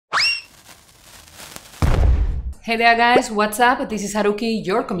Hey there guys, what's up? This is Haruki,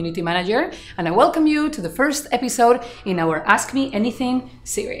 your community manager, and I welcome you to the first episode in our Ask Me Anything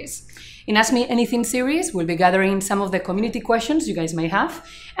series. In Ask Me Anything series, we'll be gathering some of the community questions you guys may have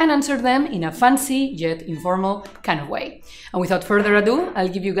and answer them in a fancy yet informal kind of way. And without further ado, I'll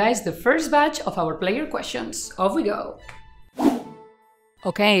give you guys the first batch of our player questions. Off we go!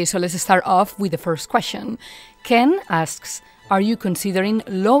 Okay, so let's start off with the first question. Ken asks, are you considering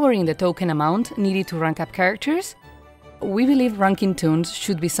lowering the token amount needed to rank up characters? We believe ranking toons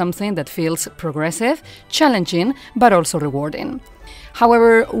should be something that feels progressive, challenging, but also rewarding.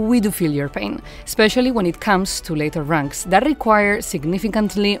 However, we do feel your pain, especially when it comes to later ranks that require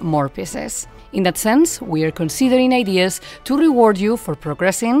significantly more pieces. In that sense, we are considering ideas to reward you for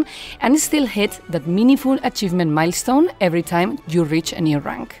progressing and still hit that meaningful achievement milestone every time you reach a new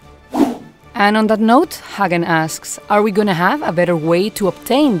rank. And on that note, Hagen asks, are we gonna have a better way to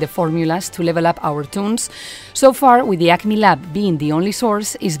obtain the formulas to level up our toons? So far, with the Acme Lab being the only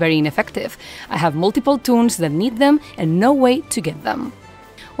source, is very ineffective. I have multiple toons that need them and no way to get them.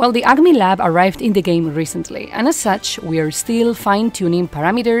 Well, the Acme Lab arrived in the game recently, and as such, we are still fine-tuning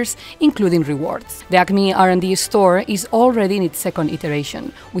parameters, including rewards. The Acme R&D store is already in its second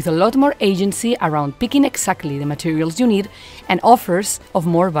iteration, with a lot more agency around picking exactly the materials you need and offers of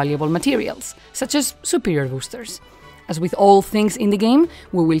more valuable materials, such as superior boosters. As with all things in the game,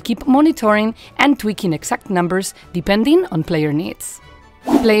 we will keep monitoring and tweaking exact numbers depending on player needs.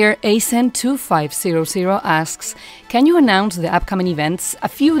 Player ASEN2500 asks, can you announce the upcoming events a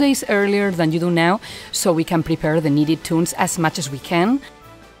few days earlier than you do now, so we can prepare the needed toons as much as we can?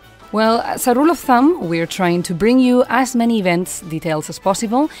 Well, as a rule of thumb, we're trying to bring you as many events details as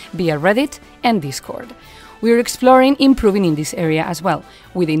possible via Reddit and Discord. We're exploring improving in this area as well,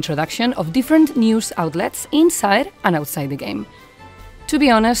 with the introduction of different news outlets inside and outside the game. To be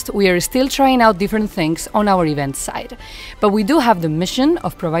honest, we are still trying out different things on our event side, but we do have the mission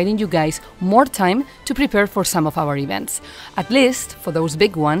of providing you guys more time to prepare for some of our events, at least for those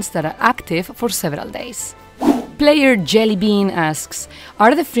big ones that are active for several days. Player Jellybean asks,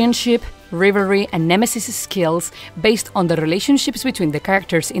 are the friendship, rivalry and nemesis skills based on the relationships between the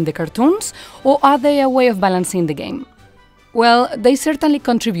characters in the cartoons, or are they a way of balancing the game? Well, they certainly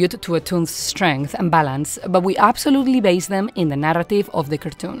contribute to a toon's strength and balance, but we absolutely base them in the narrative of the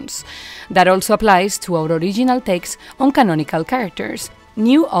cartoons. That also applies to our original takes on canonical characters.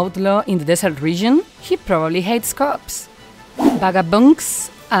 New outlaw in the desert region? He probably hates cops. Bagabunks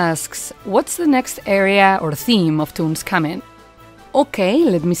asks, what's the next area or theme of toons coming? Okay,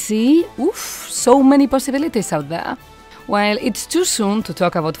 let me see. Oof, so many possibilities out there. While it's too soon to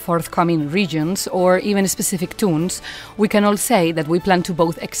talk about forthcoming regions or even specific toons, we can all say that we plan to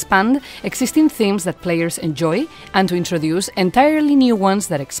both expand existing themes that players enjoy and to introduce entirely new ones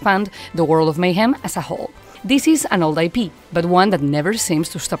that expand the world of Mayhem as a whole. This is an old IP, but one that never seems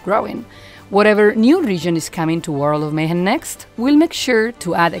to stop growing. Whatever new region is coming to World of Mayhem next, we'll make sure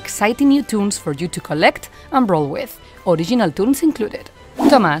to add exciting new toons for you to collect and brawl with, original toons included.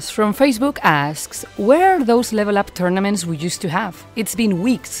 Thomas from Facebook asks, where are those level up tournaments we used to have? It's been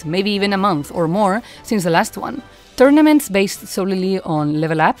weeks, maybe even a month or more since the last one. Tournaments based solely on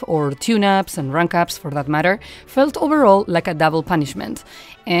level up or tune-ups and rank-ups for that matter felt overall like a double punishment.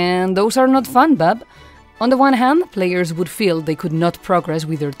 And those are not fun, bub. On the one hand, players would feel they could not progress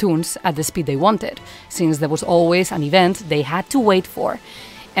with their toons at the speed they wanted, since there was always an event they had to wait for.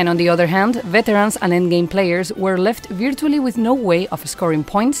 And on the other hand, veterans and endgame players were left virtually with no way of scoring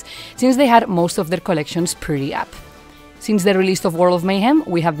points, since they had most of their collections pretty up. Since the release of World of Mayhem,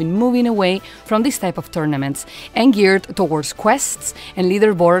 we have been moving away from this type of tournaments and geared towards quests and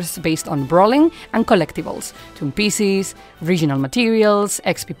leaderboards based on brawling and collectibles, toon pieces, regional materials,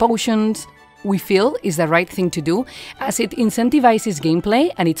 XP potions. We feel is the right thing to do, as it incentivizes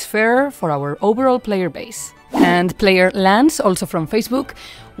gameplay and it's fairer for our overall player base. And player Lance, also from Facebook,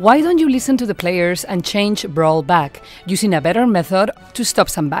 why don't you listen to the players and change Brawl back, using a better method to stop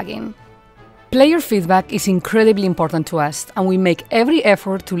sandbagging? Player feedback is incredibly important to us, and we make every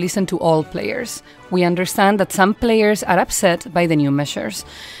effort to listen to all players. We understand that some players are upset by the new measures,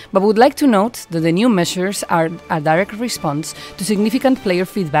 but would like to note that the new measures are a direct response to significant player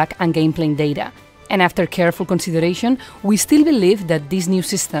feedback and gameplay data. And after careful consideration, we still believe that this new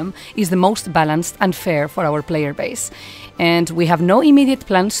system is the most balanced and fair for our player base, and we have no immediate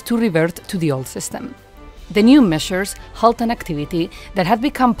plans to revert to the old system. The new measures halt an activity that had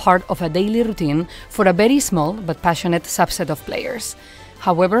become part of a daily routine for a very small but passionate subset of players.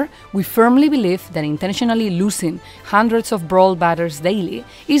 However, we firmly believe that intentionally losing hundreds of brawl battles daily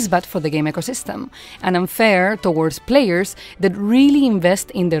is bad for the game ecosystem and unfair towards players that really invest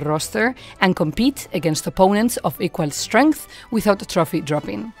in their roster and compete against opponents of equal strength without trophy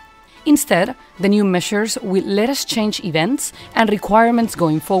dropping. Instead, the new measures will let us change events and requirements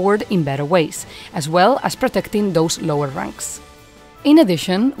going forward in better ways, as well as protecting those lower ranks. In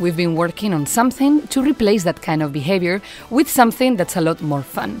addition, we've been working on something to replace that kind of behavior with something that's a lot more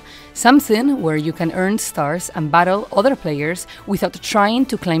fun. Something where you can earn stars and battle other players without trying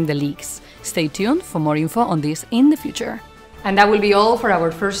to claim the leagues. Stay tuned for more info on this in the future. And that will be all for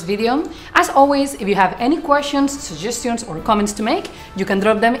our first video. As always, if you have any questions, suggestions or comments to make, you can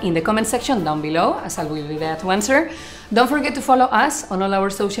drop them in the comment section down below, as I will be there to answer. Don't forget to follow us on all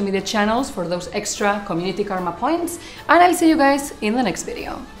our social media channels for those extra community karma points, and I'll see you guys in the next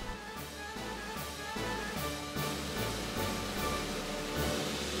video.